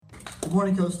Good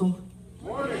morning, Coastal.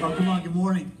 Morning. Oh, come on, good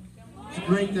morning. It's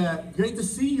great to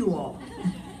see you all.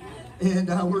 And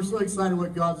we're so excited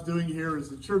what God's doing here as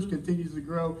the church continues to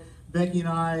grow. Becky and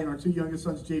I and our two youngest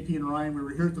sons, JP and Ryan, we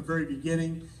were here at the very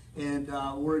beginning, and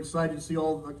we're excited to see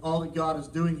all that God is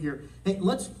doing here. Hey,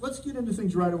 let's get into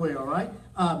things right away, all right?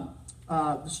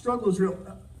 The struggle is real.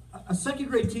 A second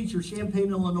grade teacher, Champaign,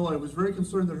 Illinois, was very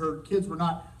concerned that her kids were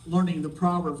not learning the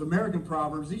Proverbs, American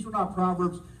Proverbs. These were not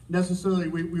Proverbs necessarily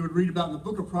we would read about in the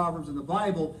book of Proverbs in the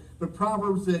Bible, but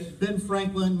Proverbs that Ben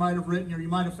Franklin might have written, or you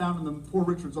might have found in the Poor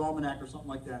Richard's Almanac or something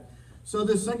like that. So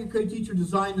this second grade teacher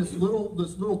designed this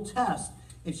little test,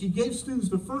 and she gave students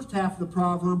the first half of the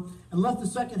proverb and left the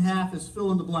second half as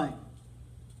fill in the blank.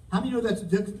 How many know that's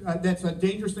a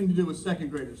dangerous thing to do with second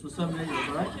graders, with 7 and 8 years,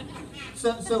 all right?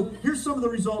 So here's some of the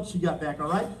results she got back, all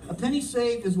right? A penny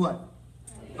saved is what?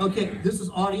 Okay, this is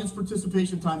audience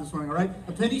participation time this morning, all right?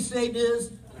 A penny saved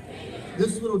is?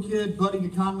 This little kid, budding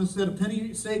economist, said a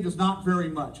penny saved is not very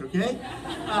much, okay?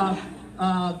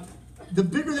 The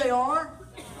bigger they are,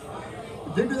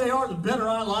 the better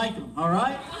I like them, all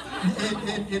right?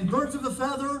 And birds of a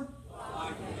feather,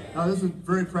 this is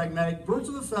very pragmatic. Birds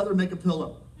of a feather make a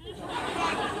pillow.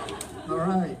 All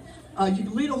right. You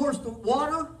can lead a horse to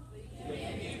water,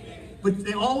 but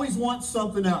they always want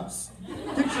something else.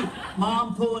 Picture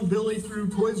mom pulling Billy through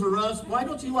Toys R Us. Why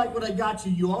don't you like what I got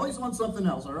you? You always want something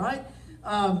else, all right?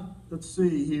 Let's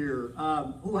see here.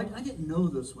 I didn't know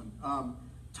this one.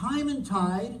 Time and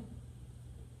tide.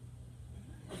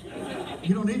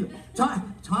 You don't either.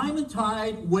 Time and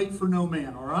tide wait for no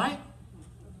man, all right?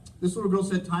 This little girl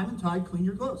said, time and tide, clean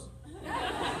your clothes.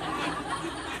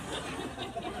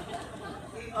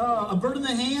 A bird in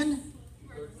the hand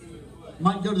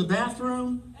might go to the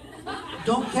bathroom.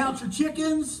 Don't count your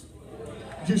chickens.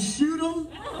 Just shoot them.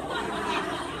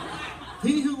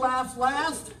 He who laughs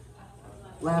last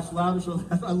laughs louder. So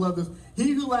I love this.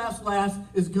 He who laughs last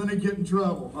is going to get in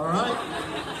trouble. All right?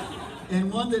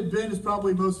 And one that Ben is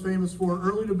probably most famous for,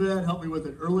 early to bed, help me with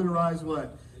it. Early to rise,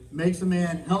 what? Makes a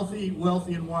man healthy,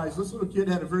 wealthy, and wise. This little kid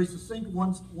had a very succinct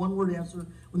one-word answer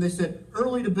when they said,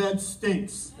 early to bed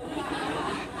stinks.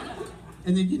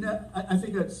 And then, I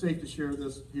think that's safe to share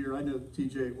this here. I know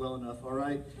TJ well enough, all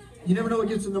right? You never know what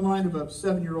gets in the mind of a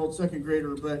 7-year-old second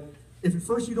grader, but if at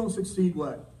first you don't succeed,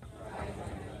 what?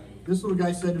 This little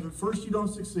guy said, if at first you don't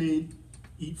succeed,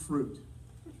 eat fruit.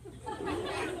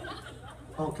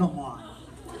 Oh, come on.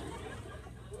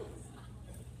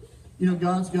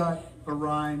 God's got a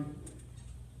rhyme.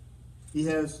 He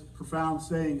has profound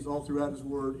sayings all throughout his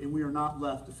word, and we are not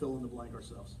left to fill in the blank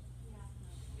ourselves.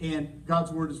 And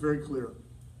God's word is very clear.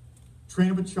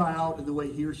 Train up a child in the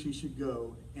way he or she should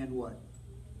go, and what?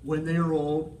 When they are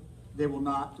old, they will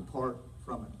not depart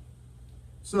from it.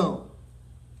 So,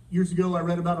 years ago I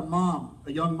read about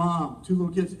a young mom, 2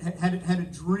 little kids, had a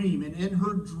dream, and in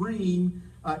her dream,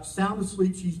 sound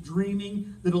asleep, she's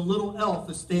dreaming that a little elf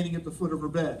is standing at the foot of her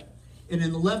bed. And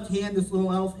in the left hand, this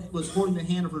little elf was holding the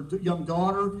hand of her young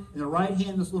daughter. In the right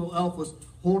hand, this little elf was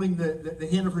holding the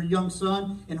hand of her young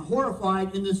son. And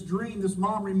horrified in this dream, this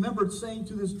mom remembered saying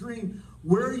to this dream,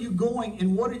 where are you going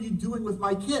and what are you doing with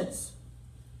my kids?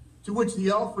 To which the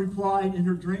elf replied in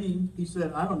her dream, he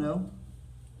said, I don't know.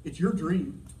 It's your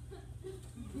dream.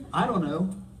 I don't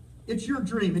know. It's your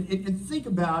dream. And think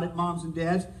about it, moms and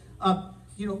dads.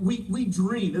 We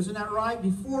dream, isn't that right?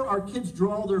 Before our kids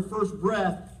draw their first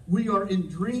breath, we are in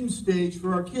dream stage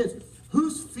for our kids.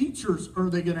 Whose features are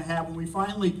they going to have when we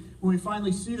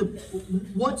finally see them?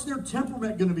 What's their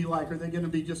temperament going to be like? Are they going to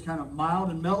be just kind of mild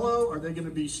and mellow? Are they going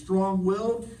to be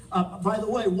strong-willed? By the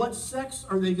way, what sex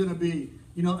are they going to be?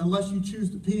 Unless you choose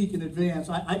to peek in advance.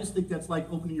 I just think that's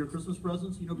like opening your Christmas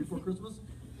presents, before Christmas.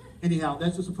 Anyhow,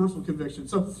 that's just a personal conviction.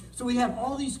 So we have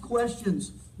all these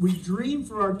questions. We dream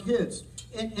for our kids.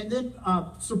 And then,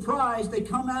 surprise, they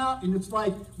come out, and it's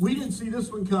like, we didn't see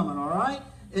this one coming, all right?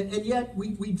 And yet,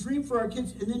 we dream for our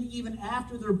kids, and then even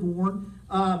after they're born,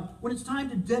 when it's time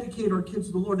to dedicate our kids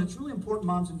to the Lord, and it's really important,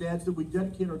 moms and dads, that we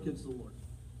dedicate our kids to the Lord.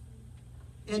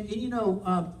 And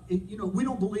we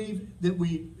don't believe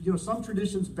that some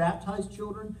traditions baptize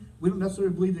children. We don't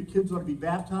necessarily believe that kids ought to be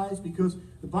baptized because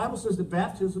the Bible says that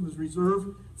baptism is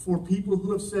reserved for people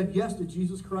who have said yes to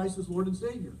Jesus Christ as Lord and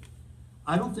Savior.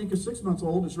 I don't think a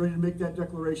 6-month-old is ready to make that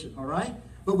declaration, all right?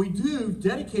 But we do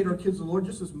dedicate our kids to the Lord,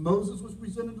 just as Moses was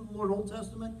presented to the Lord Old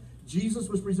Testament, Jesus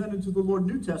was presented to the Lord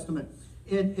New Testament.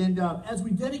 And as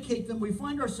we dedicate them, we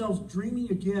find ourselves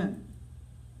dreaming again.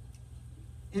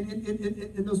 And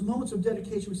in those moments of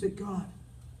dedication, we say, God,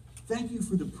 thank you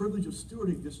for the privilege of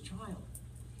stewarding this child.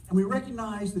 And we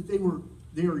recognize that they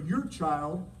are your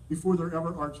child before they're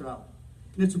ever our child.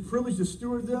 And it's a privilege to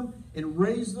steward them and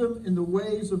raise them in the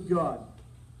ways of God.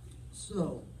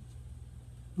 So,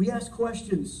 we ask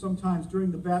questions sometimes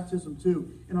during the baptism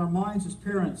too, in our minds as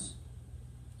parents.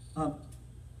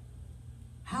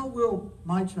 How will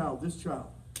my child, this child,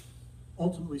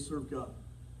 ultimately serve God?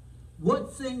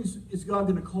 What things is God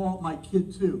going to call my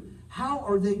kid to? How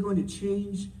are they going to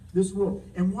change this world?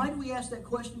 And why do we ask that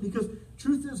question? Because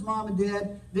truth is, Mom and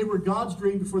Dad, they were God's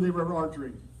dream before they were our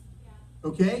dream.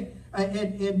 Okay?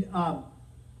 And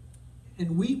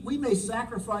we may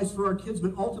sacrifice for our kids,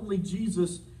 but ultimately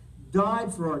Jesus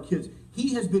died for our kids.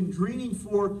 He has been dreaming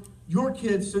for your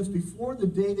kids since before the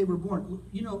day they were born.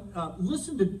 You know,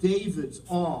 listen to David's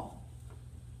awe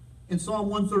in Psalm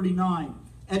 139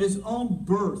 at his own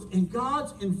birth and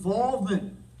God's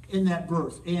involvement in that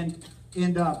birth. And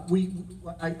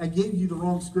I gave you the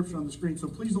wrong scripture on the screen, so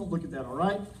please don't look at that, all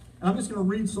right? And I'm just going to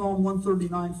read Psalm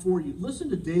 139 for you. Listen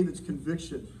to David's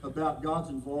conviction about God's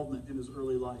involvement in his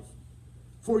early life.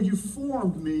 For you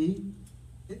formed me,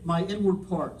 my inward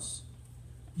parts.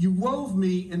 You wove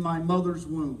me in my mother's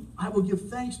womb. I will give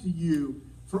thanks to you,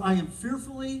 for I am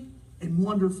fearfully and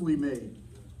wonderfully made.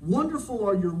 Wonderful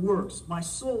are your works. My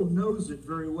soul knows it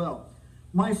very well.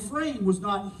 My frame was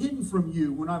not hidden from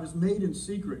you when I was made in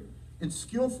secret and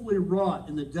skillfully wrought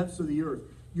in the depths of the earth.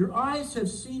 Your eyes have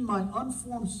seen my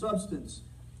unformed substance,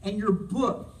 and in your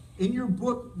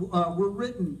book were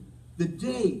written the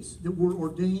days that were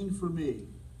ordained for me,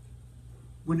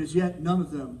 when as yet none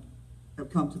of them have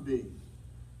come to be.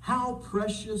 How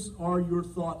precious are your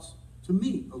thoughts to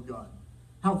me, O God?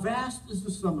 How vast is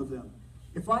the sum of them?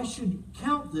 If I should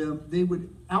count them, they would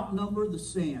outnumber the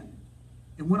sand.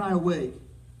 And when I awake,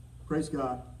 praise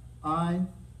God, I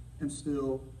am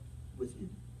still with you.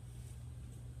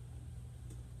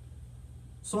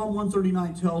 Psalm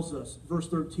 139 tells us, verse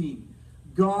 13,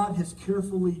 God has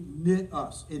carefully knit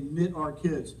us and knit our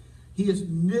kids. He has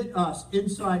knit us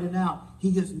inside and out.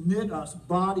 He has knit us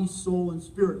body, soul, and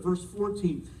spirit. Verse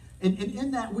 14, and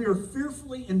in that we are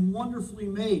fearfully and wonderfully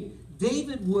made.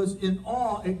 David was in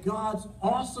awe at God's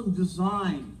awesome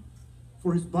design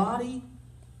for his body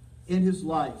and his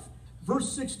life.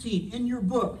 Verse 16, in your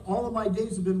book, all of my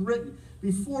days have been written.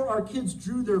 Before our kids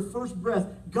drew their first breath,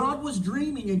 God was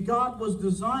dreaming and God was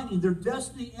designing their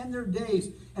destiny and their days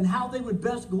and how they would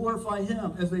best glorify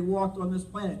him as they walked on this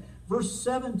planet. Verse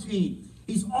 17,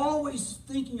 he's always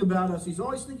thinking about us. He's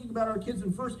always thinking about our kids.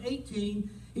 In verse 18,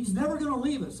 he's never going to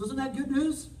leave us. Isn't that good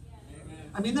news?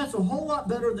 Amen. I mean, that's a whole lot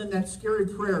better than that scary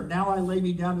prayer. Now I lay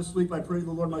me down to sleep. I pray to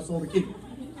the Lord my soul to keep.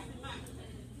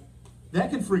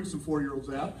 That can freak some 4-year-olds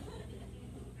out.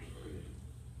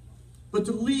 But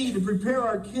to lead and prepare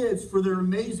our kids for their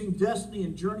amazing destiny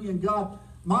and journey in God,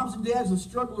 moms and dads, the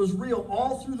struggle is real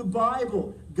all through the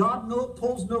Bible. God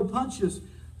pulls no punches.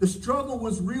 The struggle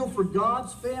was real for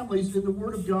God's families in the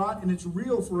Word of God, and it's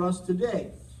real for us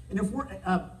today. And if we're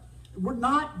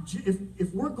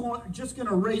just going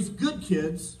to raise good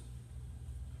kids,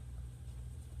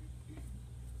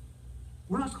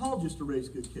 we're not called just to raise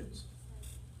good kids.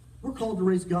 We're called to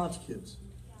raise God's kids.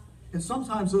 And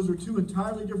sometimes those are two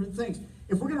entirely different things.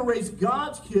 If we're going to raise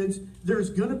God's kids, there's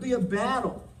going to be a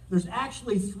battle. There's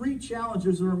actually 3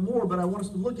 challenges or more, but I want us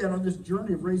to look at on this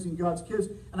journey of raising God's kids.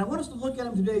 And I want us to look at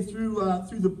them today through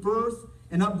the birth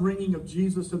and upbringing of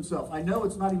Jesus himself. I know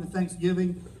it's not even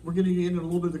Thanksgiving. We're going to get into a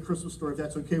little bit of the Christmas story, if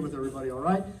that's okay with everybody, all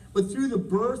right? But through the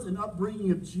birth and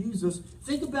upbringing of Jesus,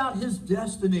 think about his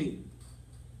destiny.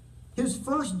 His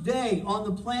first day on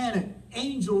the planet,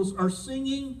 angels are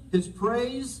singing his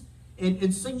praise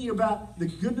and singing about the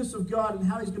goodness of God and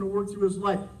how he's going to work through his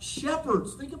life.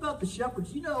 Shepherds, think about the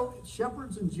shepherds. You know,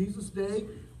 shepherds in Jesus' day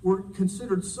were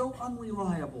considered so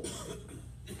unreliable,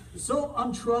 so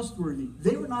untrustworthy.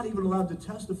 They were not even allowed to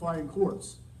testify in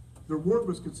courts. Their word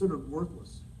was considered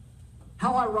worthless.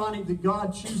 How ironic that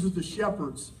God chooses the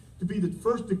shepherds to be the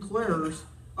first declarers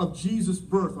of Jesus'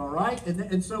 birth, all right?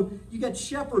 And so you got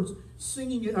shepherds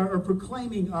singing or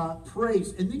proclaiming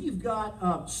praise. And then you've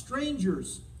got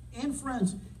strangers and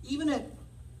friends. Even at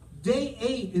day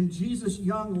 8 in Jesus'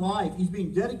 young life, he's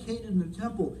being dedicated in the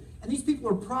temple. And these people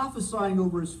are prophesying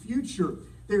over his future.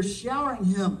 They're showering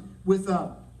him with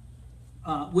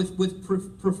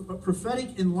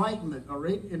prophetic enlightenment, all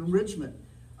right, enrichment.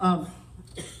 I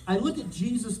look at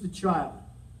Jesus the child,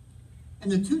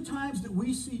 and the 2 times that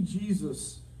we see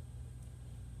Jesus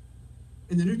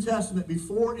in the New Testament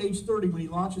before age 30, when he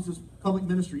launches his public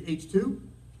ministry, age 2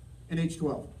 and age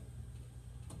 12.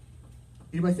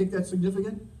 Anybody think that's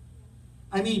significant?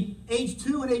 I mean, age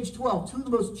 2 and age 12, 2 of the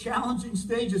most challenging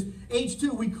stages. Age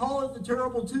 2, we call it the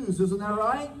terrible twos, isn't that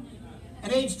right?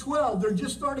 And age 12, they're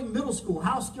just starting middle school.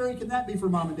 How scary can that be for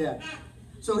mom and dad?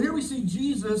 So here we see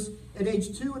Jesus at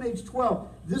age 2 and age 12.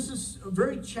 This is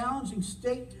very challenging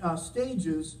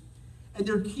stages, and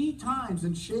they're key times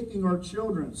in shaping our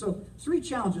children. So 3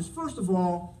 challenges. First of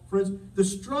all, friends, the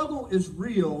struggle is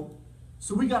real,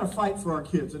 so we got to fight for our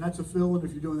kids. And that's a fill-in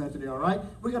if you're doing that today, all right?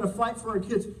 We got to fight for our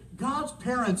kids. God's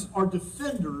parents are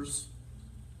defenders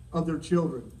of their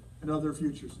children and of their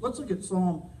futures. Let's look at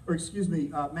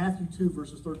Matthew 2,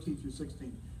 verses 13 through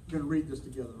 16. We're going to read this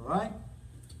together, all right?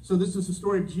 So this is the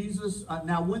story of Jesus.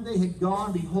 Now when they had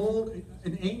gone, behold,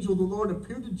 an angel of the Lord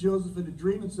appeared to Joseph in a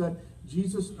dream and said,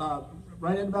 Jesus,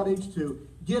 right at about age 2,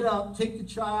 get up, take the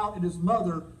child and his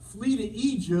mother, flee to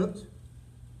Egypt,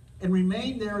 and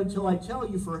remain there until I tell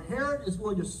you, for Herod is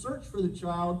going to search for the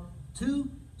child to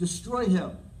destroy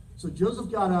him. So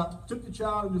Joseph got up, took the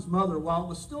child and his mother while it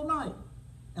was still night,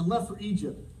 and left for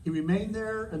Egypt. He remained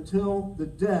there until the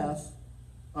death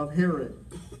of Herod.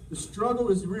 The struggle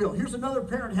is real. Here's another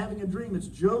parent having a dream. It's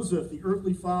Joseph, the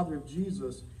earthly father of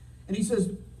Jesus. And he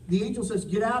says, the angel says,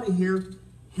 get out of here.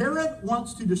 Herod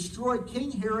wants to destroy,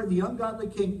 King Herod, the ungodly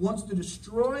king, wants to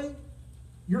destroy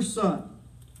your son.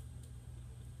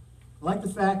 I like the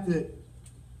fact that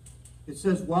it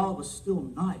says, while it was still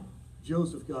night,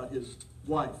 Joseph got his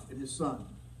wife and his son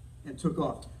and took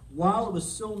off. While it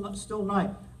was still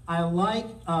night. I like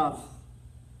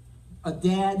a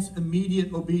dad's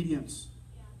immediate obedience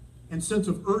and sense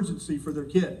of urgency for their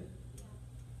kid.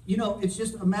 You know, it's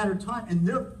just a matter of time. And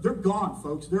they're gone,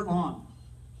 folks. They're on.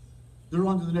 They're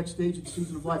on to the next stage and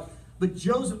season of life. But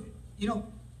Joseph, you know,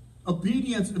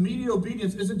 obedience, immediate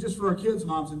obedience isn't just for our kids,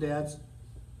 moms and dads.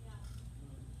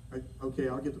 Okay,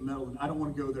 I'll get the medal. I don't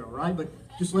want to go there, all right? But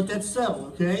just let that settle,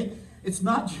 okay? It's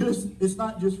not just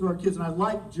for our kids. And I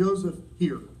like Joseph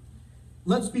here.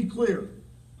 Let's be clear.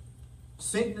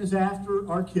 Satan is after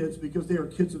our kids because they are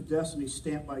kids of destiny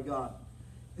stamped by God.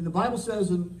 And the Bible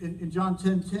says in John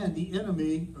 10:10, the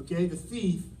enemy, okay, the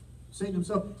thief, Satan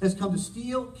himself, has come to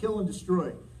steal, kill, and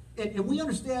destroy. And we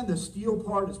understand the steal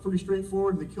part is pretty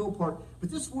straightforward and the kill part,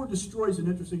 but this word destroy is an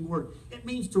interesting word. It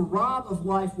means to rob of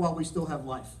life while we still have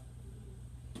life.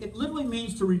 It literally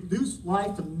means to reduce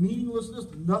life to meaninglessness,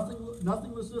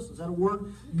 nothinglessness, is that a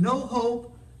word? No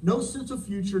hope, no sense of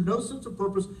future, no sense of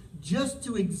purpose, just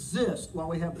to exist while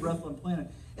we have breath on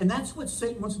planet. And that's what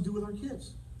Satan wants to do with our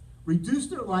kids. Reduce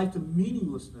their life to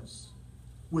meaninglessness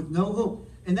with no hope.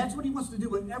 And that's what he wants to do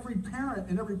with every parent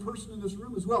and every person in this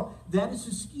room as well. That is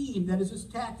his scheme. That is his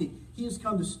tactic. He has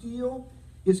come to steal.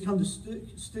 He has come to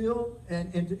steal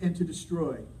and to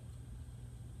destroy.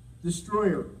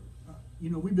 Destroyer. You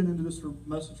know, we've been into this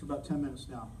message for about 10 minutes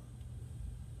now.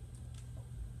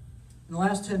 In the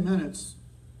last 10 minutes,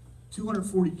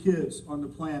 240 kids on the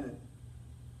planet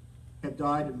have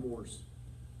died in wars.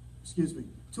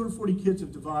 240 kids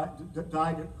have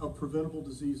died of preventable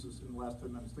diseases in the last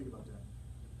 10 minutes. Think about that.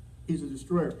 He's a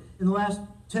destroyer. In the last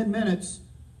 10 minutes,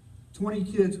 20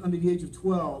 kids under the age of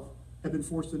 12 have been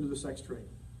forced into the sex trade.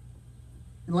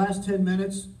 In the last 10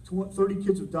 minutes, 30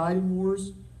 kids have died in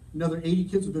wars. Another 80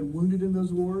 kids have been wounded in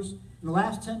those wars. In the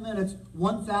last 10 minutes,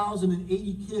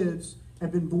 1,080 kids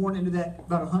have been born into that,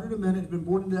 about 100 a minute, have been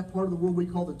born into that part of the world we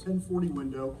call the 1040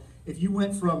 window. If you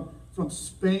went from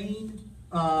Spain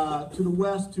to the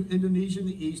west to Indonesia in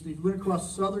the east, and if you went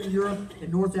across southern Europe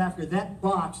and North Africa, that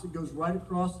box that goes right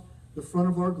across the front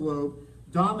of our globe,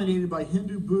 dominated by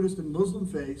Hindu, Buddhist, and Muslim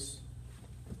faiths.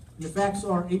 And the facts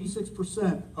are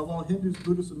 86% of all Hindus,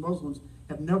 Buddhists, and Muslims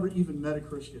have never even met a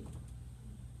Christian.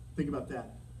 Think about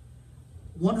that.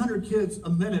 100 kids a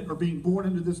minute are being born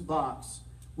into this box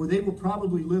where they will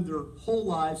probably live their whole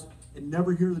lives and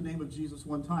never hear the name of Jesus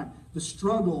one time. The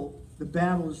struggle, the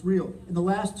battle is real. In the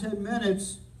last 10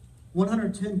 minutes,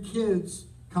 110 kids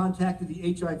contacted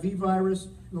the HIV virus.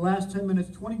 In the last 10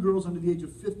 minutes, 20 girls under the age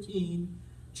of 15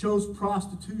 chose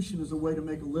prostitution as a way to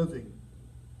make a living.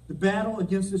 The battle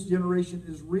against this generation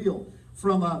is real.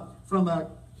 From a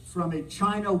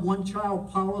China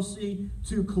one-child policy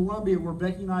to Colombia, where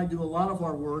Becky and I do a lot of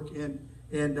our work, and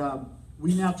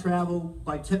we now travel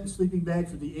by tent and sleeping bag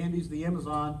for the Andes, the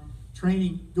Amazon,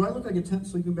 training. Do I look like a tent and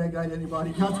sleeping bag guy to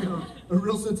anybody? God's got a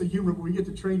real sense of humor, but we get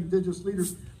to train indigenous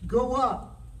leaders. Go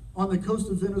up on the coast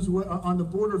of Venezuela, on the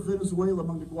border of Venezuela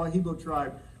among the Guahibo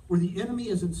tribe, where the enemy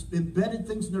has embedded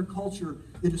things in their culture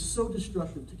that is so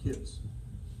destructive to kids.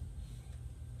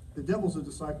 The devil's a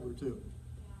discipler too.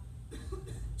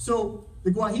 So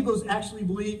the Guahibos actually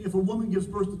believe if a woman gives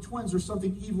birth to twins, there's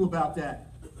something evil about that.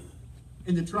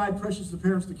 And the tribe pressures the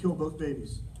parents to kill both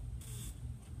babies.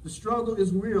 The struggle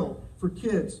is real for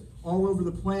kids all over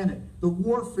the planet. The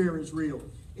warfare is real.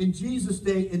 In Jesus'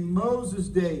 day, in Moses'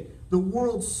 day, The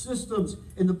world systems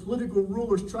and the political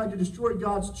rulers tried to destroy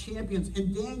God's champions.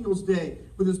 In Daniel's day,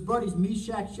 with his buddies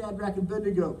Meshach, Shadrach, and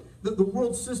Abednego, the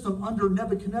world system under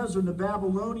Nebuchadnezzar and the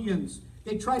Babylonians,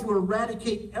 they tried to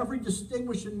eradicate every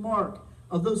distinguishing mark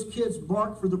of those kids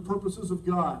marked for the purposes of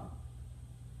God.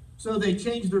 So they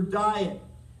changed their diet.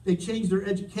 They changed their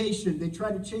education. They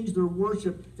tried to change their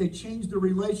worship. They changed their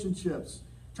relationships.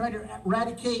 Trying to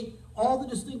eradicate all the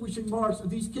distinguishing marks of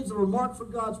these kids that were marked for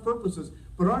God's purposes.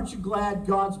 But aren't you glad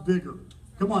God's bigger?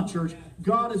 Come on, church.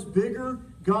 God is bigger.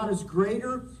 God is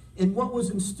greater. And what was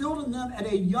instilled in them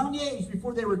at a young age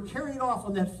before they were carried off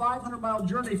on that 500-mile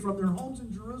journey from their homes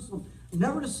in Jerusalem,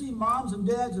 never to see moms and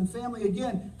dads and family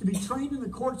again, to be trained in the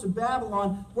courts of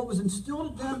Babylon, what was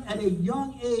instilled in them at a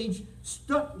young age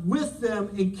stuck with them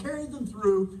and carried them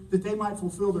through that they might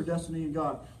fulfill their destiny in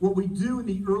God. What we do in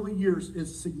the early years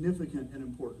is significant and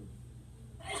important.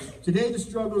 Today the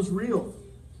struggle is real.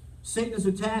 Satan is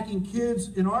attacking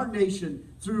kids in our nation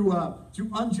through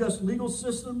unjust legal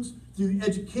systems, through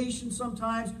education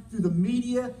sometimes, through the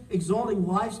media, exalting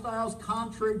lifestyles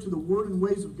contrary to the word and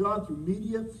ways of God, through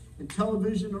media and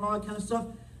television and all that kind of stuff.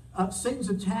 Satan's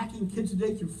attacking kids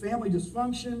today through family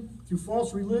dysfunction, through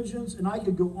false religions, and I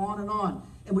could go on and on.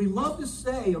 And we love to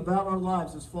say about our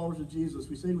lives as followers of Jesus,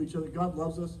 we say to each other, God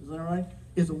loves us, is that right?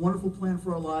 He has a wonderful plan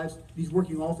for our lives. He's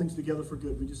working all things together for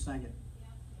good. We just sang it.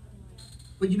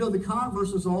 But you know, the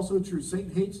converse is also true.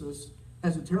 Satan hates us,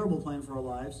 has a terrible plan for our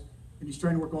lives, and he's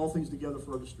trying to work all things together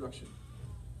for our destruction.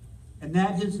 And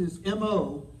that is his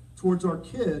MO towards our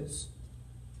kids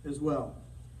as well.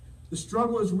 The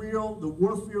struggle is real, the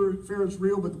warfare is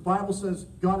real, but the Bible says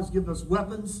God has given us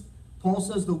weapons. Paul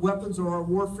says the weapons of our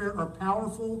warfare are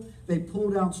powerful. They pull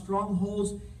down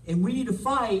strongholds, and we need to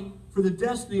fight for the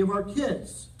destiny of our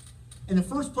kids. And the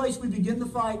first place we begin the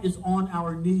fight is on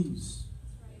our knees.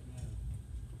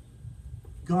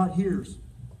 God hears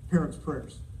parents'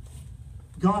 prayers.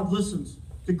 God listens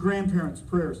to grandparents'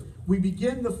 prayers. We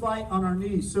begin the fight on our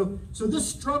knees. So this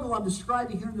struggle I'm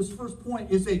describing here in this first point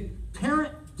is a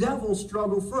parent-devil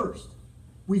struggle first.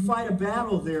 We fight a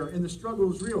battle there, and the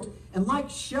struggle is real. And like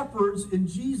shepherds in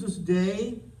Jesus'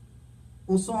 day,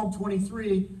 well, Psalm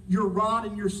 23, your rod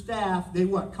and your staff, they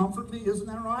what? Comfort me, isn't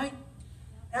that right?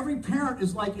 Every parent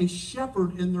is like a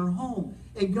shepherd in their home.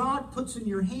 And God puts in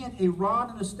your hand a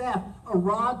rod and a staff. A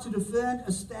rod to defend,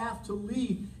 a staff to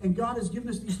lead. And God has given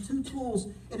us these two tools.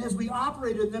 And as we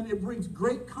operate in them, it brings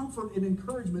great comfort and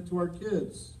encouragement to our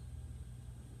kids.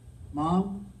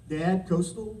 Mom, Dad,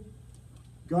 Coastal,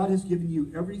 God has given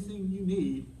you everything you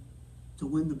need to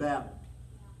win the battle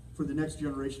for the next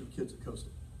generation of kids at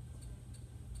Coastal.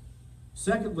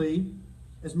 Secondly,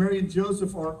 as Mary and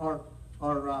Joseph are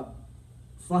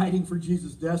fighting for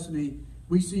Jesus' destiny,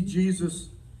 we see Jesus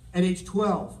at age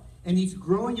 12, and he's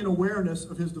growing in awareness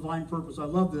of his divine purpose. I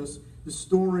love this. The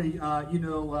story,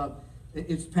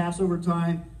 it's Passover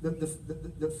time.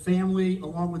 The family,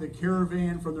 along with a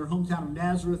caravan from their hometown of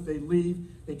Nazareth, they leave.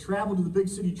 They travel to the big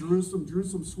city, Jerusalem.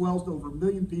 Jerusalem swells to over 1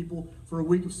 million people for a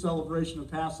week of celebration of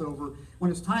Passover.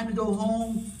 When it's time to go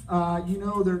home,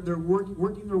 they're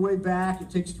working their way back. It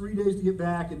takes 3 days to get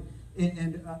back,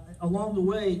 and along the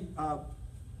way,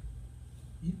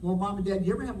 well, Mom and Dad,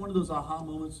 you ever have one of those aha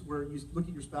moments where you look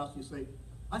at your spouse and you say,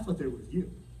 I thought they were with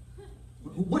you.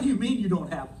 What do you mean you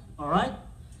don't have them? All right?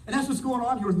 And that's what's going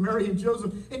on here with Mary and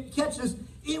Joseph. And catch this,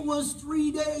 it was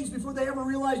 3 days before they ever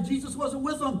realized Jesus wasn't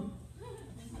with them.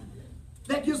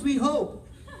 That gives me hope.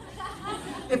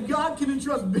 If God can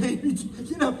entrust baby,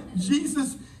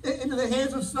 Jesus into the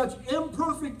hands of such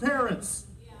imperfect parents.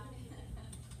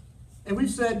 And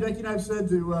we've said, Becky and I have said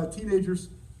to teenagers,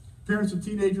 parents of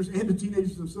teenagers, and to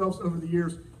teenagers themselves over the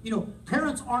years,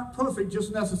 parents aren't perfect,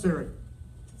 just necessary.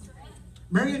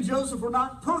 Mary and Joseph were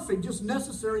not perfect, just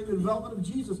necessary in the development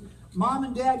of Jesus. Mom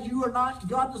and Dad, you are not,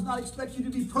 God does not expect you to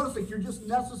be perfect. You're just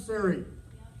necessary.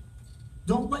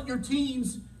 Don't let your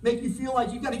teens make you feel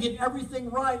like you got to get everything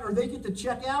right or they get to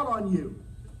check out on you.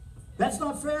 That's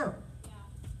not fair.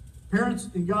 Parents,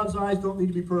 in God's eyes, don't need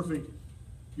to be perfect.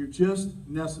 You're just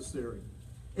necessary.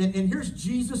 And here's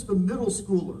Jesus, the middle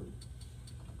schooler.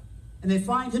 And they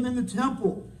find him in the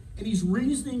temple. And he's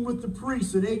reasoning with the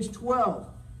priests at age 12.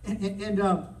 And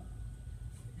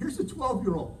here's the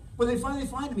 12-year-old. When they finally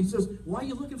find him, he says, why are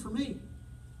you looking for me?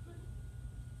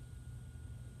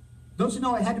 Don't you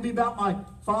know I had to be about my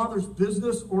Father's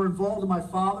business or involved in my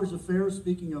Father's affairs,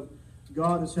 speaking of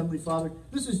God as Heavenly Father?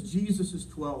 This is Jesus at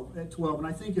 12. And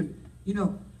I think,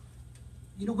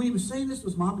 when he was saying this,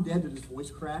 was Mom and Dad, did his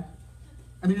voice crack?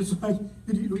 I mean, it's like,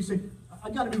 did he say, I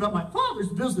got to be about my Father's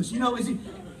business? Is he...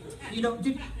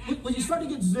 when you start to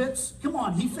get zits, come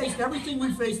on, he faced everything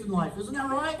we faced in life. Isn't that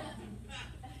right?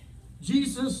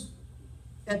 Jesus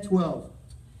at 12.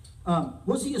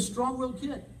 Was he a strong-willed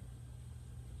kid?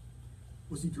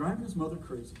 Was he driving his mother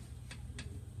crazy?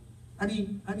 I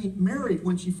mean, Mary,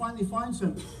 when she finally finds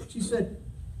him, she said,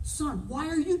 "Son, why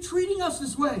are you treating us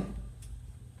this way?"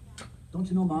 Don't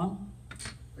you know, Mom?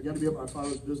 I got to be about my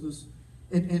Father's business.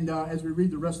 And as we read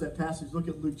the rest of that passage, look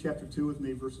at Luke chapter 2 with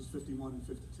me, verses 51 and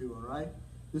 52, all right?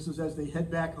 This is as they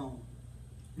head back home.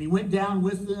 And he went down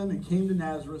with them and came to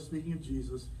Nazareth, speaking of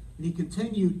Jesus, and he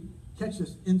continued, catch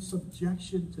this, in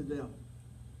subjection to them.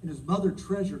 And his mother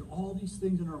treasured all these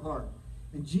things in her heart.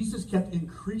 And Jesus kept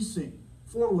increasing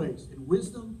 4 ways: in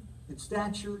wisdom, in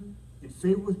stature, in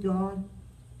favor with God,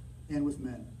 and with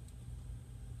men.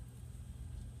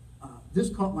 This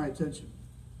caught my attention.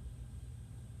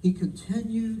 He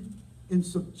continued in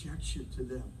subjection to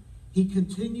them. He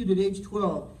continued at age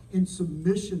 12 in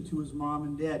submission to his mom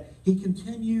and dad. He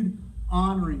continued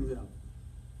honoring them.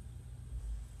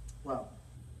 Wow.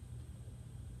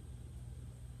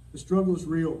 The struggle is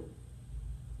real.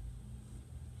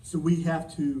 So we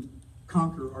have to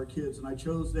conquer our kids. And I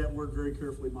chose that word very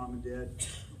carefully, Mom and Dad.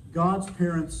 God's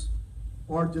parents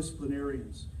are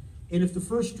disciplinarians. And if the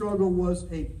first struggle was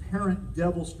a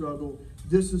parent-devil struggle,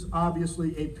 this is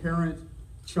obviously a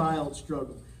parent-child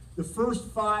struggle. The first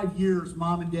 5 years,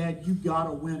 Mom and Dad, you got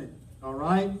to win it, all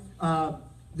right?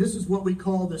 This is what we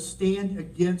call the stand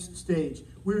against stage.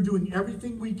 We're doing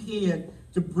everything we can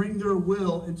to bring their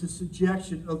will into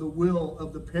subjection of the will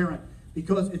of the parent,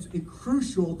 because it's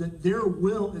crucial that their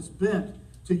will is bent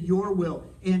to your will.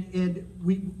 And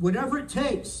we, whatever it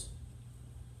takes,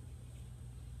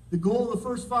 the goal of the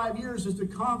first 5 years is to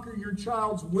conquer your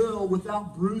child's will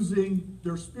without bruising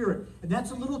their spirit. And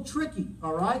that's a little tricky,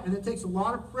 all right? And it takes a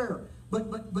lot of prayer.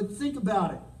 But think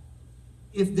about it.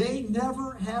 If they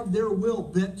never have their will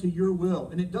bent to your will,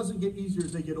 and it doesn't get easier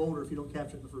as they get older if you don't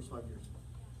capture it in the first 5 years.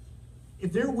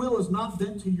 If their will is not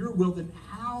bent to your will, then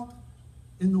how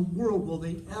in the world will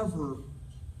they ever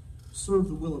serve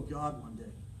the will of God one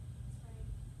day?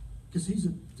 Because he's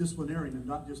a disciplinarian and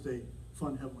not just a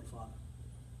fun Heavenly Father.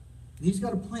 And he's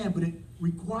got a plan, but it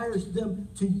requires them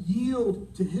to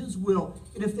yield to his will.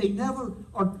 And if they never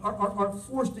are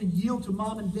forced to yield to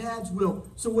Mom and Dad's will,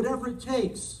 so whatever it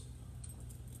takes,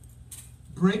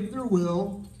 break their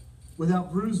will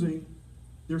without bruising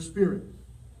their spirit.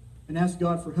 And ask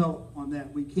God for help on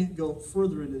that. We can't go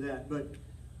further into that.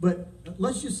 But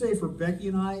let's just say for Becky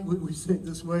and I, we say it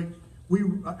this way. We,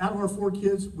 out of our 4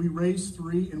 kids, we raised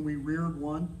 3 and we reared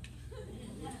 1.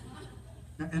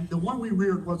 And the one we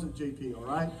reared wasn't JP, all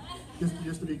right?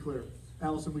 Just to be clear.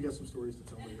 Allison, we got some stories to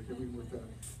tell later. Okay, we can work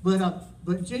that out.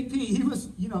 But JP, he was,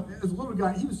 you know, as a little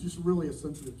guy, he was just really a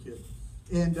sensitive kid.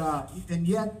 And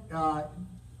yet,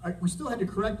 we still had to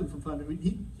correct him from time to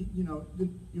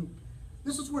time.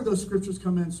 This is where those scriptures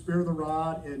come in: spare the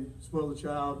rod and spoil the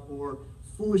child, or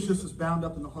foolishness is bound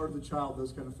up in the heart of the child,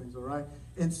 those kind of things, all right?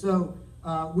 And so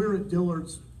we're at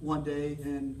Dillard's one day,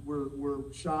 and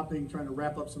we're shopping, trying to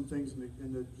wrap up some things,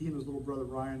 and he and his little brother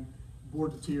Ryan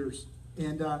bored to tears.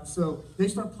 And so they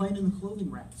start playing in the clothing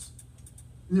racks.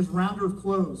 And this rounder of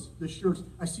clothes, the shirts,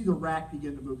 I see the rack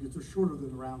begin to move because they're shorter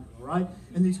than the rounder, all right?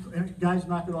 And these guys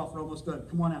knock it off, we're almost done.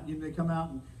 Come on out. And they come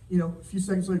out, and a few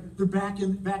seconds later, they're back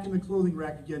in the clothing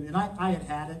rack again. And I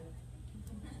had it.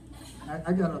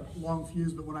 I got a long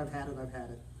fuse, but when I've had it, I've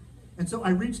had it. And so I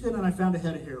reached in and I found a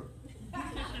head of hair.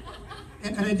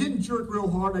 And I didn't jerk real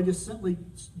hard. I just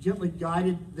gently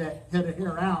guided that head of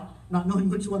hair out, not knowing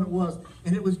which one it was.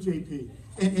 And it was JP.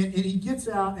 And he gets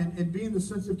out, and being the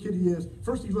sensitive kid he is,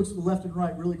 first he looks to the left and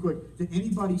right really quick. Did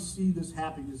anybody see this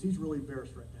happening? Because he's really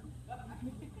embarrassed right now.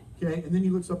 Okay, and then he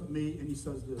looks up at me and he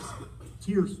says this,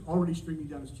 tears already streaming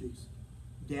down his cheeks.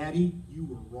 "Daddy, you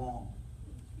were wrong."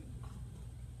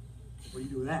 What do you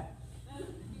do with that?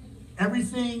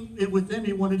 Everything within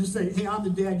me wanted to say, "Hey, I'm the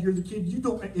dad, you're the kid. You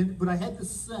don't." But I had this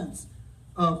sense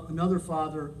of another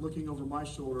father looking over my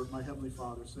shoulder, my Heavenly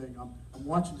Father, saying, I'm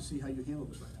watching to see how you handle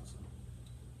this right now, son.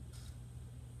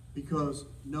 Because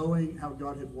knowing how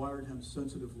God had wired him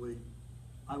sensitively,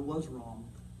 I was wrong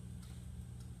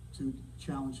to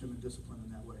challenge him and discipline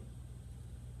him that way.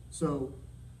 So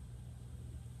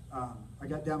I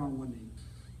got down on one knee,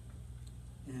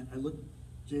 and I looked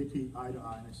JP eye to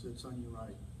eye, and I said, "Son, you're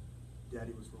right.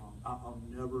 Daddy was wrong. I'll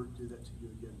never do that to you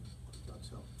again, with God's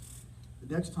help.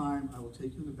 The next time, I will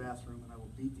take you in the bathroom, and I will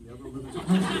beat the ever living."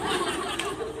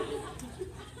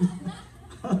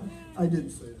 I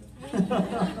didn't say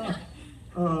that.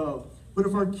 But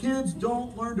if our kids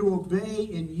don't learn to obey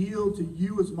and yield to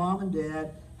you as mom and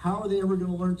dad, how are they ever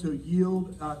going to learn to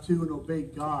yield to and obey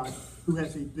God, who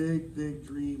has a big, big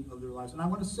dream of their lives? And I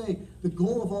want to say, the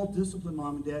goal of all discipline,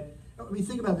 mom and dad, I mean,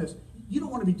 think about this. You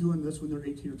don't want to be doing this when they're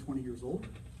 18 or 20 years old.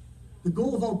 The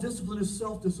goal of all discipline is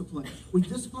self-discipline. We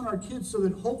discipline our kids so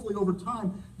that hopefully over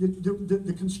time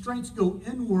the constraints go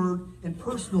inward and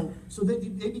personal, so that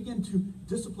they begin to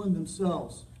discipline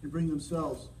themselves and bring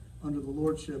themselves under the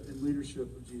lordship and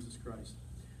leadership of Jesus Christ.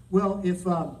 Well, if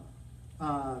the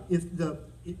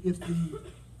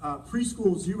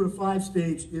preschool 0 to 5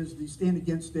 stage is the stand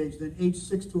against stage, then age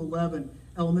 6 to 11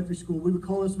 elementary school, we would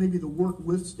call this maybe the work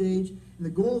with stage. And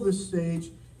the goal of this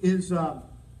stage is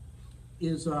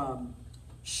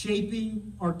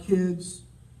shaping our kids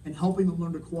and helping them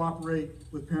learn to cooperate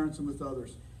with parents and with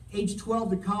others. Age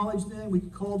 12 to college, then, we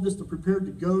could call this the prepared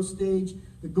to go stage.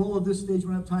 The goal of this stage, we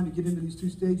don't have time to get into these two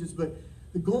stages, but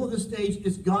the goal of this stage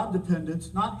is God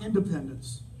dependence, not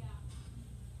independence. Yeah.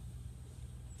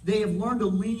 They have learned to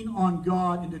lean on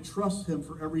God and to trust Him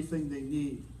for everything they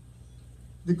need.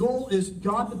 The goal is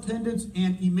God dependence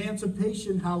and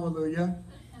emancipation, hallelujah.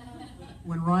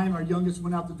 When Ryan, our youngest,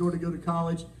 went out the door to go to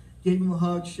college, gave him a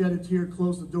hug, shed a tear,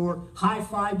 closed the door,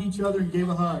 high-fived each other, and gave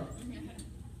a hug.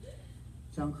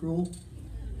 Sound cruel?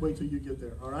 Wait till you get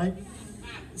there, all right?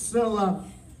 So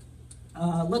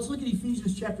let's look at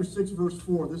Ephesians chapter 6, verse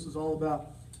 4. This is all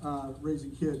about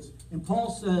raising kids. And Paul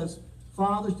says,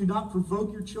 fathers, do not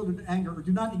provoke your children to anger, or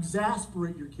do not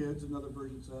exasperate your kids, another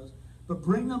version says, but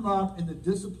bring them up in the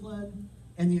discipline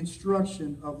and the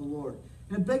instruction of the Lord.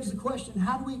 And it begs the question,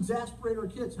 how do we exasperate our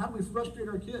kids? How do we frustrate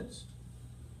our kids?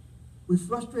 We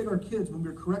frustrate our kids when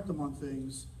we correct them on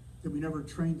things that we never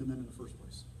trained them in the first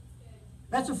place.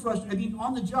 That's a frustrating, I mean,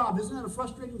 on the job, isn't that a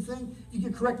frustrating thing? You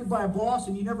get corrected by a boss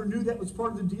and you never knew that was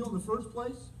part of the deal in the first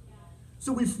place.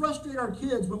 So we frustrate our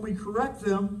kids when we correct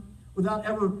them without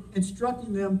ever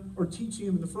instructing them or teaching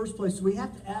them in the first place. So we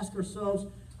have to ask ourselves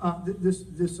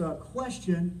this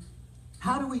question,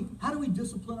 how do we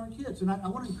discipline our kids? And I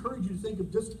want to encourage you to think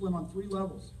of discipline on 3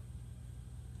 levels.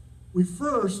 We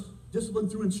first discipline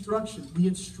through instruction. We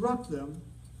instruct them,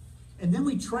 and then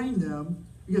we train them,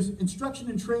 because instruction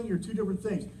and training are 2 different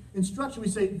things. Instruction, we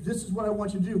say, this is what I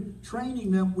want you to do.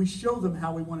 Training them, we show them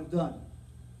how we want it done.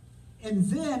 And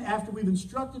then, after we've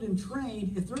instructed and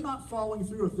trained, if they're not following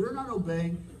through, if they're not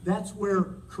obeying, that's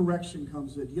where correction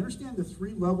comes in. Do you understand the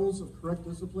 3 levels of correct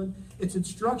discipline? It's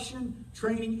instruction,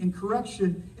 training, and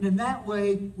correction. And in that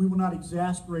way, we will not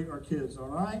exasperate our kids, all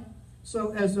right?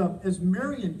 So as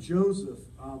Mary and Joseph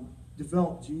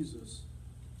developed Jesus,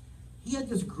 he had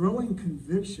this growing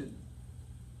conviction.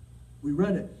 We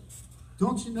read it.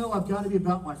 Don't you know I've got to be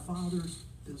about my Father's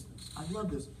business? I love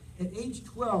this. At age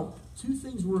 12, 2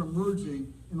 things were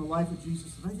emerging in the life of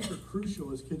Jesus that I think are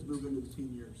crucial as kids move into the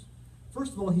teen years.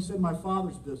 First of all, he said, my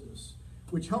Father's business,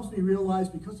 which helps me realize,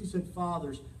 because he said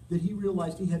fathers, that he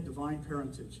realized he had divine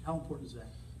parentage. How important is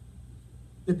that?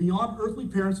 That beyond earthly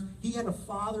parents, he had a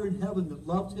Father in heaven that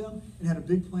loved him and had a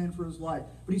big plan for his life.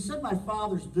 But he said, my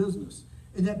Father's business.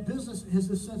 And that business has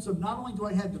this sense of not only do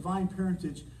I have divine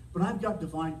parentage, but I've got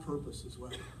divine purpose as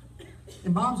well.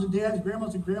 And moms and dads,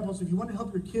 grandmas and grandpas, if you want to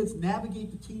help your kids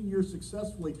navigate the teen years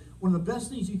successfully, one of the best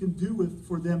things you can do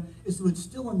for them is to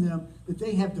instill in them that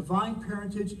they have divine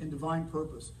parentage and divine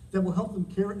purpose that will help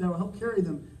carry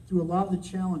them through a lot of the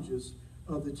challenges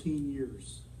of the teen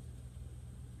years.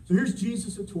 So here's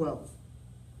Jesus at 12.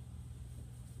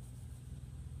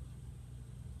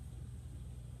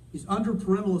 He's under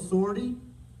parental authority.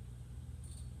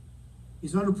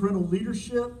 He's under parental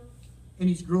leadership. And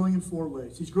he's growing in 4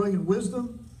 ways. He's growing in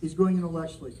wisdom. He's growing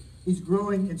intellectually. He's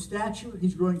growing in stature.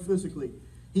 He's growing physically.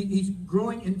 He's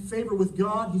growing in favor with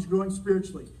God. He's growing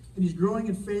spiritually. And he's growing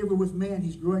in favor with man.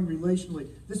 He's growing relationally.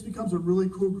 This becomes a really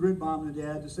cool grid, mom and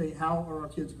dad, to say, how are our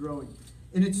kids growing?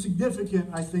 And it's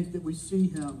significant, I think, that we see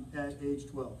him at age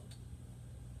 12.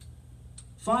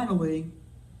 Finally,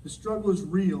 the struggle is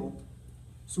real,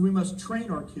 so we must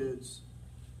train our kids,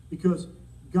 because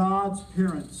God's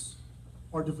parents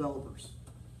are developers.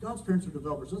 God's parents are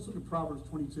developers. Let's look at Proverbs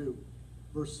 22,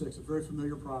 verse 6, a very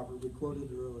familiar proverb. We quoted it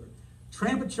earlier.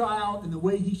 Train up a child in the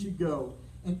way he should go,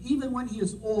 and even when he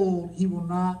is old, he will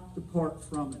not depart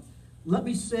from it. Let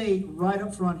me say right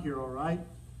up front here, all right?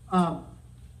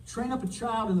 Train up a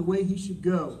child in the way he should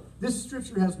go. This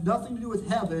scripture has nothing to do with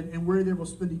heaven and where they will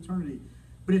spend eternity.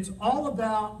 But it's all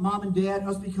about, mom and dad,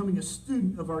 us becoming a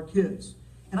student of our kids.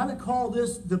 And I would call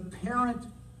this the parent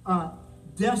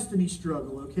destiny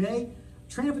struggle, okay?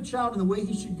 Train up a child in the way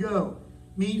he should go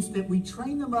means that we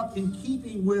train them up in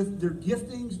keeping with their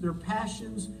giftings, their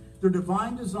passions, their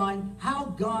divine design, how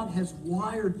God has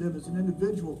wired them as an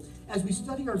individual. As we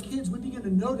study our kids, we begin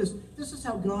to notice, this is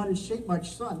how God has shaped my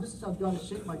son. This is how God has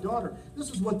shaped my daughter.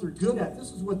 This is what they're good at.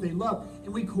 This is what they love.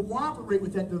 And we cooperate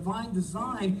with that divine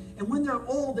design. And when they're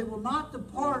old, they will not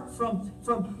depart from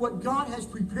what God has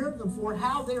prepared them for,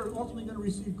 how they are ultimately going to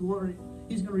receive glory.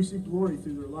 He's going to receive glory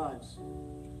through their lives.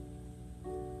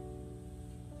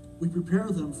 We prepare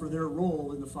them for their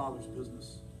role in the Father's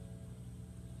business.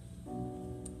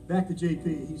 Back to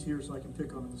JP. He's here so I can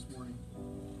pick on him this morning.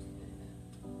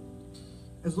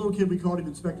 As a little kid, we called him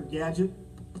Inspector Gadget.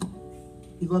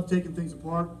 He loved taking things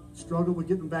apart, struggled with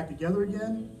getting them back together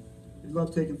again. He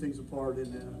loved taking things apart.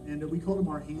 And we called him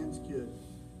our hands kid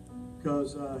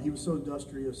because he was so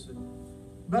industrious. And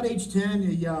about age 10,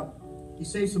 he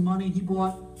saved some money. He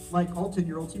bought, like all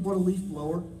 10-year-olds, he bought a leaf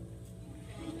blower.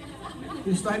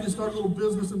 He decided to start a little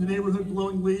business in the neighborhood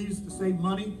blowing leaves to save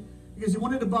money because he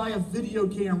wanted to buy a video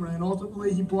camera, and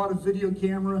ultimately he bought a video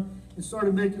camera and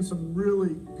started making some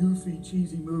really goofy,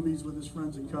 cheesy movies with his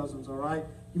friends and cousins, all right?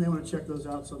 You may want to check those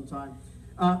out sometime.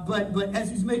 But as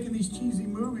he's making these cheesy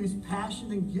movies,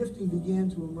 passion and gifting began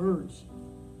to emerge.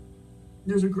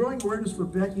 There's a growing awareness for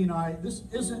Becky and I. This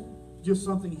isn't just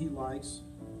something he likes.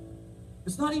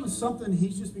 It's not even something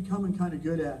he's just becoming kind of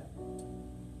good at.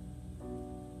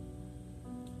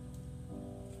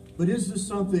 But is this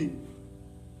something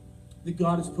that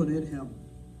God has put in him,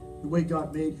 the way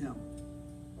God made him,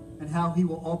 and how he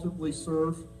will ultimately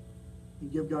serve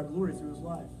and give God glory through his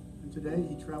life? And today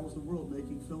he travels the world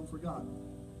making film for God.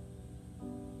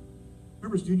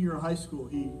 Remember his junior year of high school,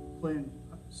 he playing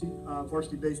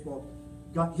varsity baseball,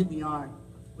 got hit in the eye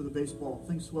with a baseball.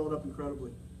 Things swelled up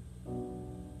incredibly.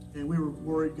 And we were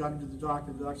worried, got into the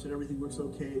doctor. The doctor said everything looks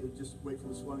okay, to just wait for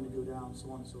the swelling to go down,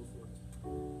 so on and so forth.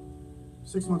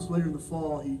 6 months later in the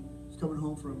fall, he was coming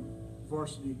home from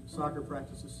varsity soccer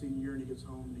practice his senior year, and he gets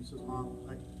home and he says, "Mom,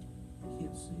 I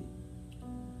can't see.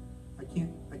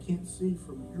 I can't see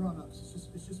from here on up.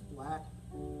 It's just black."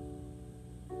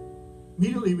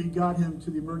 Immediately we got him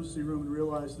to the emergency room and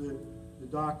realized that the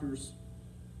doctors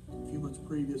a few months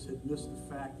previous had missed the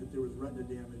fact that there was retina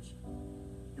damage.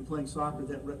 And playing soccer,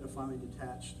 that retina finally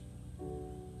detached.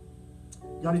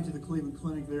 Got into the Cleveland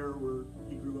Clinic there where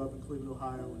he grew up in Cleveland,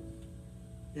 Ohio,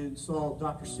 and saw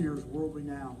Dr. Sears, world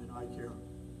renowned in eye care.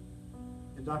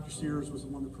 And Dr. Sears was the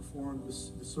one that performed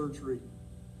the surgery.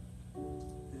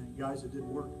 And guys, it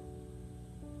didn't work.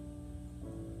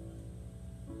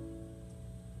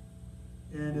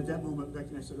 And at that moment, Becky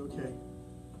and I said, okay,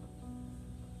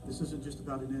 this isn't just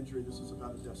about an injury, this is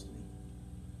about a destiny.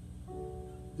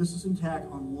 This is an attack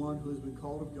on one who has been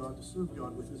called of God to serve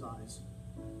God with his eyes.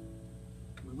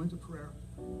 We went to prayer.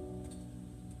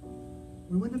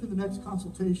 We went into the next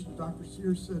consultation. Dr.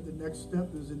 Sears said the next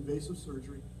step is invasive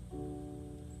surgery.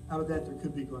 Out of that, there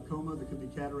could be glaucoma, there could be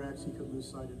cataracts, he could lose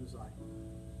sight in his eye.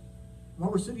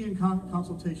 While we're sitting in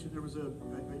consultation, there was a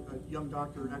young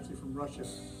doctor, actually from Russia.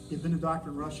 He had been a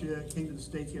doctor in Russia, came to the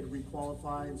States, he had to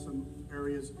requalify in some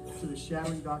areas. So he was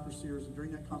shadowing Dr. Sears, and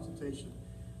during that consultation,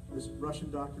 this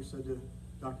Russian doctor said to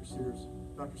Dr. Sears,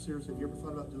 "Dr. Sears, have you ever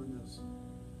thought about doing this?"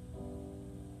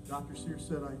 Dr. Sears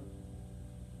said, I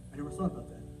never thought about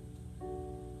that.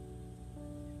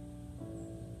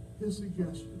 His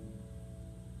suggestion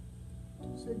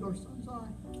saved our son's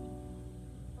eye.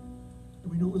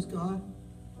 And we knew it was God.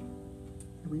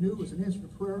 And we knew it was an answer to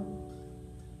prayer.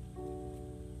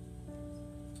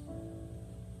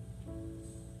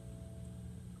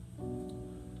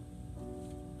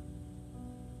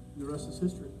 And the rest is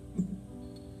history.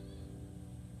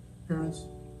 Parents,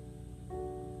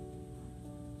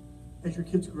 as your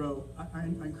kids grow, I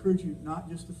encourage you not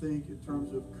just to think in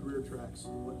terms of career tracks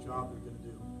and what job they're going to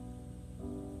do.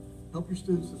 Help your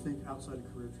students to think outside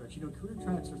of career tracks. You know, career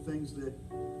tracks are things that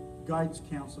guidance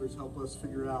counselors help us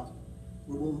figure out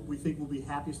where we think we'll be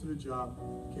happiest in a job,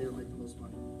 okay, or make the most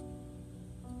money.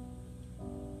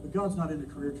 But God's not into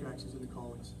career tracks, he's into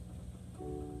callings.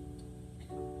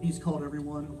 He's called every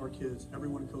one of our kids, every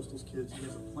one of Coastal's kids. He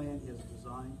has a plan, he has a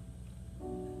design.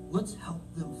 Let's help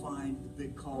them find the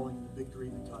big calling and the big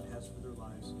dream that God has for their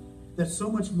lives. That's so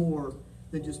much more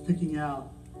than just picking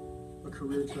out a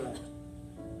career track.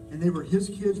 And they were his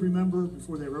kids, remember,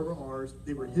 before they were ever ours.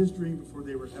 They were his dream before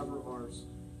they were ever ours.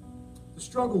 The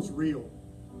struggle's real.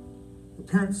 The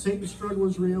parent-Satan struggle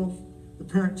is real. The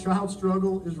parent-child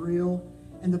struggle is real.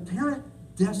 And the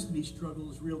parent-destiny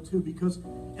struggle is real too, because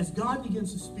as God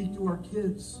begins to speak to our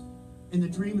kids and the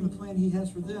dream and the plan he has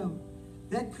for them,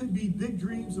 that could be big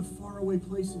dreams of faraway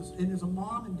places. And as a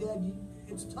mom and dad,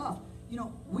 it's tough. You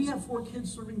know, we have 4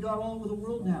 kids serving God all over the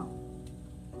world now.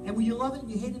 And you love it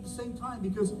and you hate it at the same time,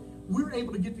 because we're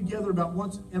able to get together about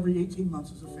once every 18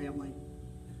 months as a family,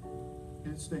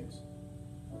 and it stinks.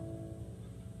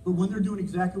 But when they're doing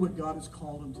exactly what God has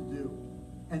called them to do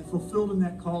and fulfilled in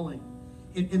that calling,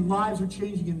 and lives are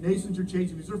changing and nations are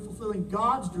changing because they're fulfilling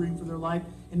God's dream for their life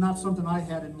and not something I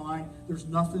had in mind, there's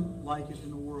nothing like it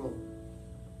in the world.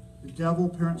 The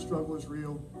devil-parent struggle is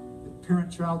real. The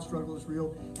parent-child struggle is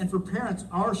real. And for parents,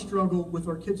 our struggle with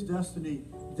our kids' destiny,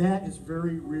 that is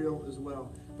very real as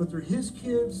well. But they're his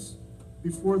kids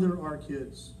before they're our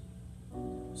kids.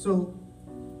 So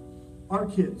our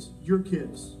kids, your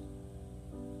kids,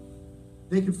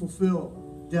 they can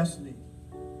fulfill destiny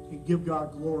and give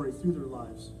God glory through their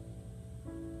lives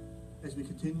as we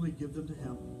continually give them to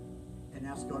him and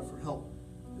ask God for help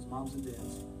as moms and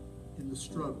dads in the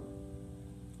struggle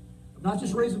of not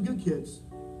just raising good kids,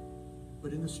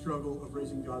 but in the struggle of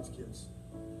raising God's kids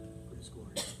for his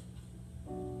glory.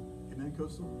 Amen,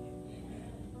 Coastal?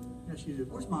 Yes, you do.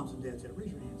 Where's moms and dads at?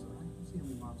 Raise your hands, all right? Let's see how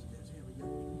many moms and dads. Yeah, we got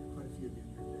quite a few of you in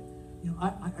here today. You know,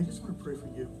 I just want to pray for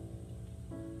you.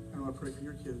 I want to pray for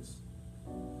your kids.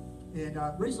 And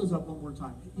raise those up one more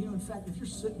time. You know, in fact, if you're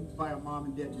sitting by a mom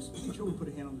and dad, just make sure we put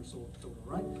a hand on their shoulder, all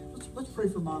right? Let's pray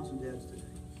for moms and dads today.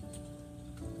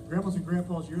 Grandmas and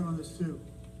grandpas, you're in on this too.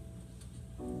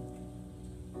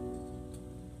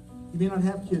 You may not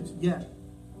have kids yet.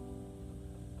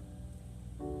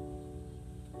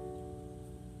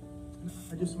 And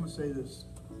I just want to say this.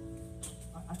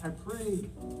 I pray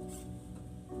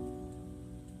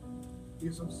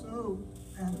because I'm so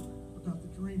adamant about the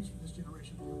dreams for this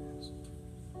generation that God has.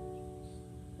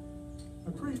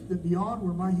 I pray that beyond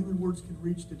where my human words can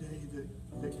reach today,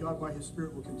 that God by his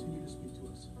Spirit will continue to speak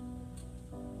to us.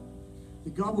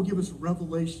 That God will give us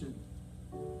revelation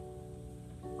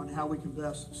on how we can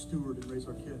best steward and raise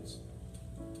our kids.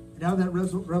 And out of that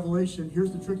revelation,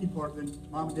 here's the tricky part, then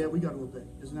mom and dad, we got to obey.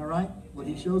 Isn't that right? What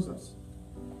he shows us.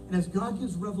 And as God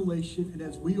gives revelation and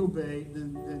as we obey,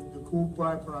 then the cool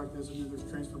byproduct is, and then there's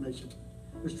transformation.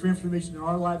 There's transformation in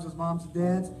our lives as moms and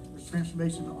dads. There's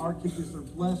transformation in our kids as they're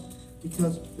blessed,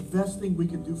 because the best thing we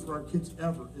can do for our kids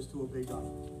ever is to obey God.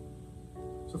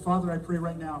 So, Father, I pray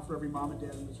right now for every mom and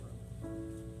dad in this room.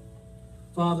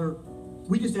 Father,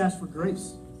 we just ask for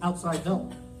grace, outside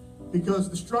help, because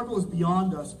the struggle is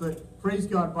beyond us. But praise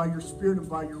God, by your Spirit and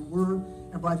by your word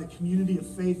and by the community of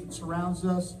faith that surrounds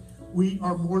us, we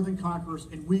are more than conquerors,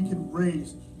 and we can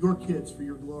raise your kids for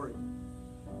your glory.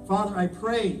 Father, I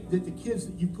pray that the kids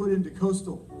that you put into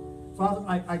Coastal, Father,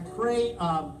 I pray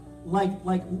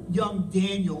like young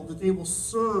Daniel, that they will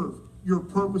serve your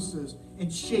purposes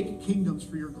and shake kingdoms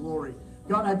for your glory.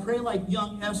 God, I pray like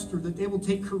young Esther, that they will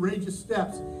take courageous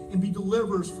steps and be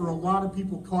deliverers for a lot of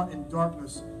people caught in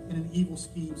darkness and in evil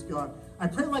schemes, God. I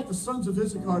pray like the sons of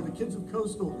Issachar, the kids of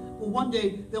Coastal, well, one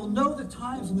day they'll know the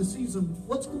times and the season,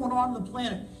 what's going on the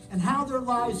planet, and how their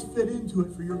lives fit into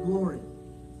it for your glory.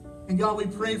 And God, we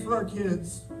pray for our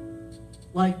kids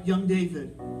like young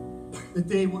David, that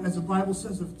they, as the Bible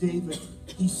says of David,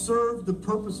 he served the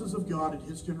purposes of God in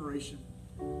his generation.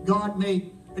 God,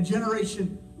 may a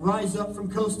generation rise up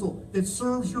from Coastal that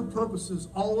serves your purposes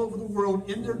all over the world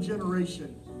in their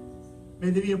generation. May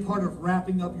they be a part of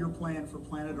wrapping up your plan for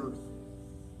planet Earth.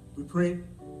 We pray,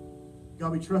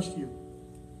 God, we trust you.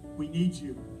 We need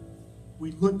you.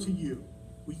 We look to you.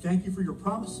 We thank you for your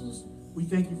promises. We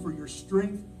thank you for your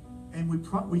strength. And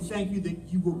we thank you that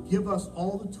you will give us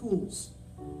all the tools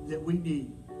that we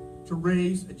need to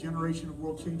raise a generation of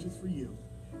world changers for you.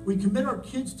 We commit our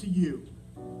kids to you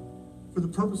for the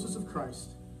purposes of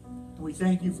Christ. And we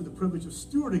thank you for the privilege of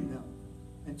stewarding them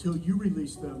until you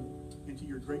release them into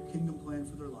your great kingdom plan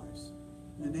for their lives.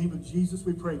 In the name of Jesus,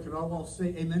 we pray. Could all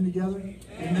say amen together?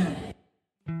 Amen.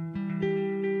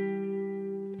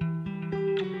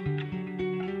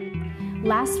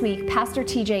 Last week, Pastor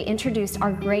TJ introduced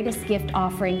our greatest gift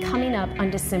offering coming up on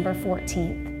December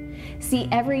 14th. See,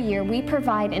 every year we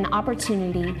provide an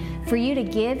opportunity for you to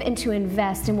give and to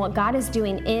invest in what God is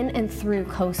doing in and through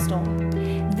Coastal.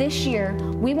 This year,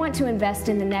 we want to invest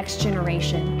in the next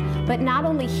generation, but not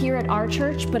only here at our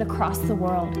church, but across the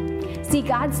world. See,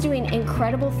 God's doing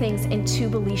incredible things in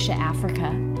Tbilisi,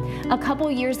 Africa. A couple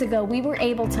years ago, we were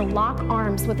able to lock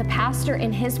arms with a pastor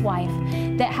and his wife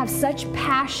that have such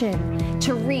passion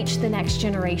to reach the next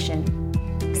generation.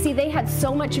 See, they had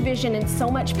so much vision and so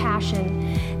much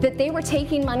passion that they were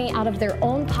taking money out of their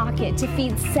own pocket to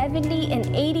feed 70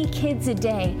 and 80 kids a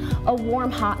day a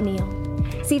warm, hot meal.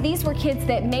 See, these were kids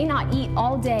that may not eat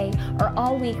all day or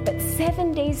all week, but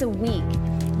 7 days a week,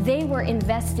 they were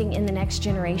investing in the next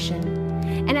generation.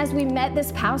 And as we met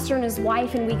this pastor and his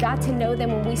wife and we got to know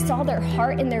them, when we saw their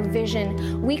heart and their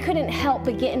vision, we couldn't help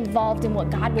but get involved in what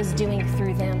God was doing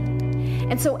through them.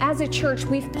 And so as a church,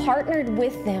 we've partnered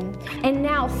with them. And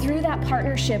now through that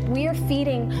partnership, we are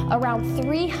feeding around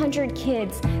 300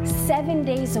 kids 7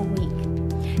 days a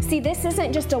week. See, this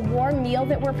isn't just a warm meal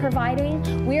that we're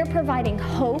providing. We are providing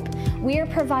hope. We are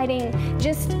providing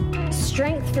just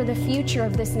strength for the future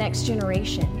of this next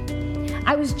generation.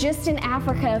 I was just in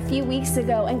Africa a few weeks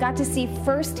ago and got to see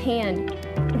firsthand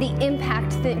the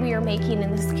impact that we are making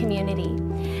in this community.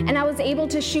 And I was able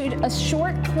to shoot a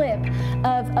short clip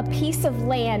of a piece of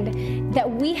land that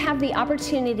we have the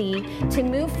opportunity to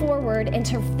move forward and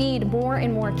to feed more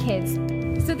and more kids.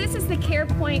 So this is the care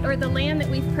point, or the land that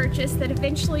we've purchased, that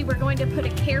eventually we're going to put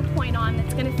a care point on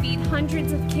that's going to feed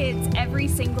hundreds of kids every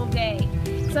single day.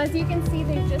 So as you can see,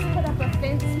 they've just put up a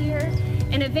fence here.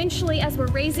 And eventually, as we're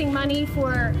raising money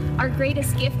for our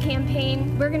Greatest Gift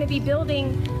campaign, we're going to be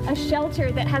building a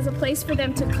shelter that has a place for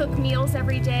them to cook meals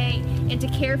every day and to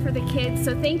care for the kids.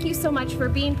 So thank you so much for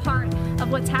being part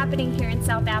of what's happening here in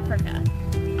South Africa.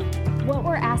 What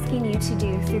we're asking you to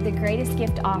do through the Greatest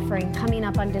Gift offering coming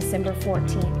up on December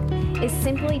 14th is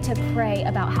simply to pray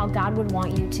about how God would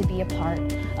want you to be a part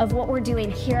of what we're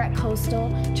doing here at Coastal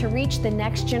to reach the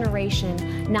next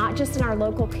generation, not just in our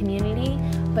local community,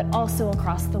 but also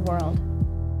across the world.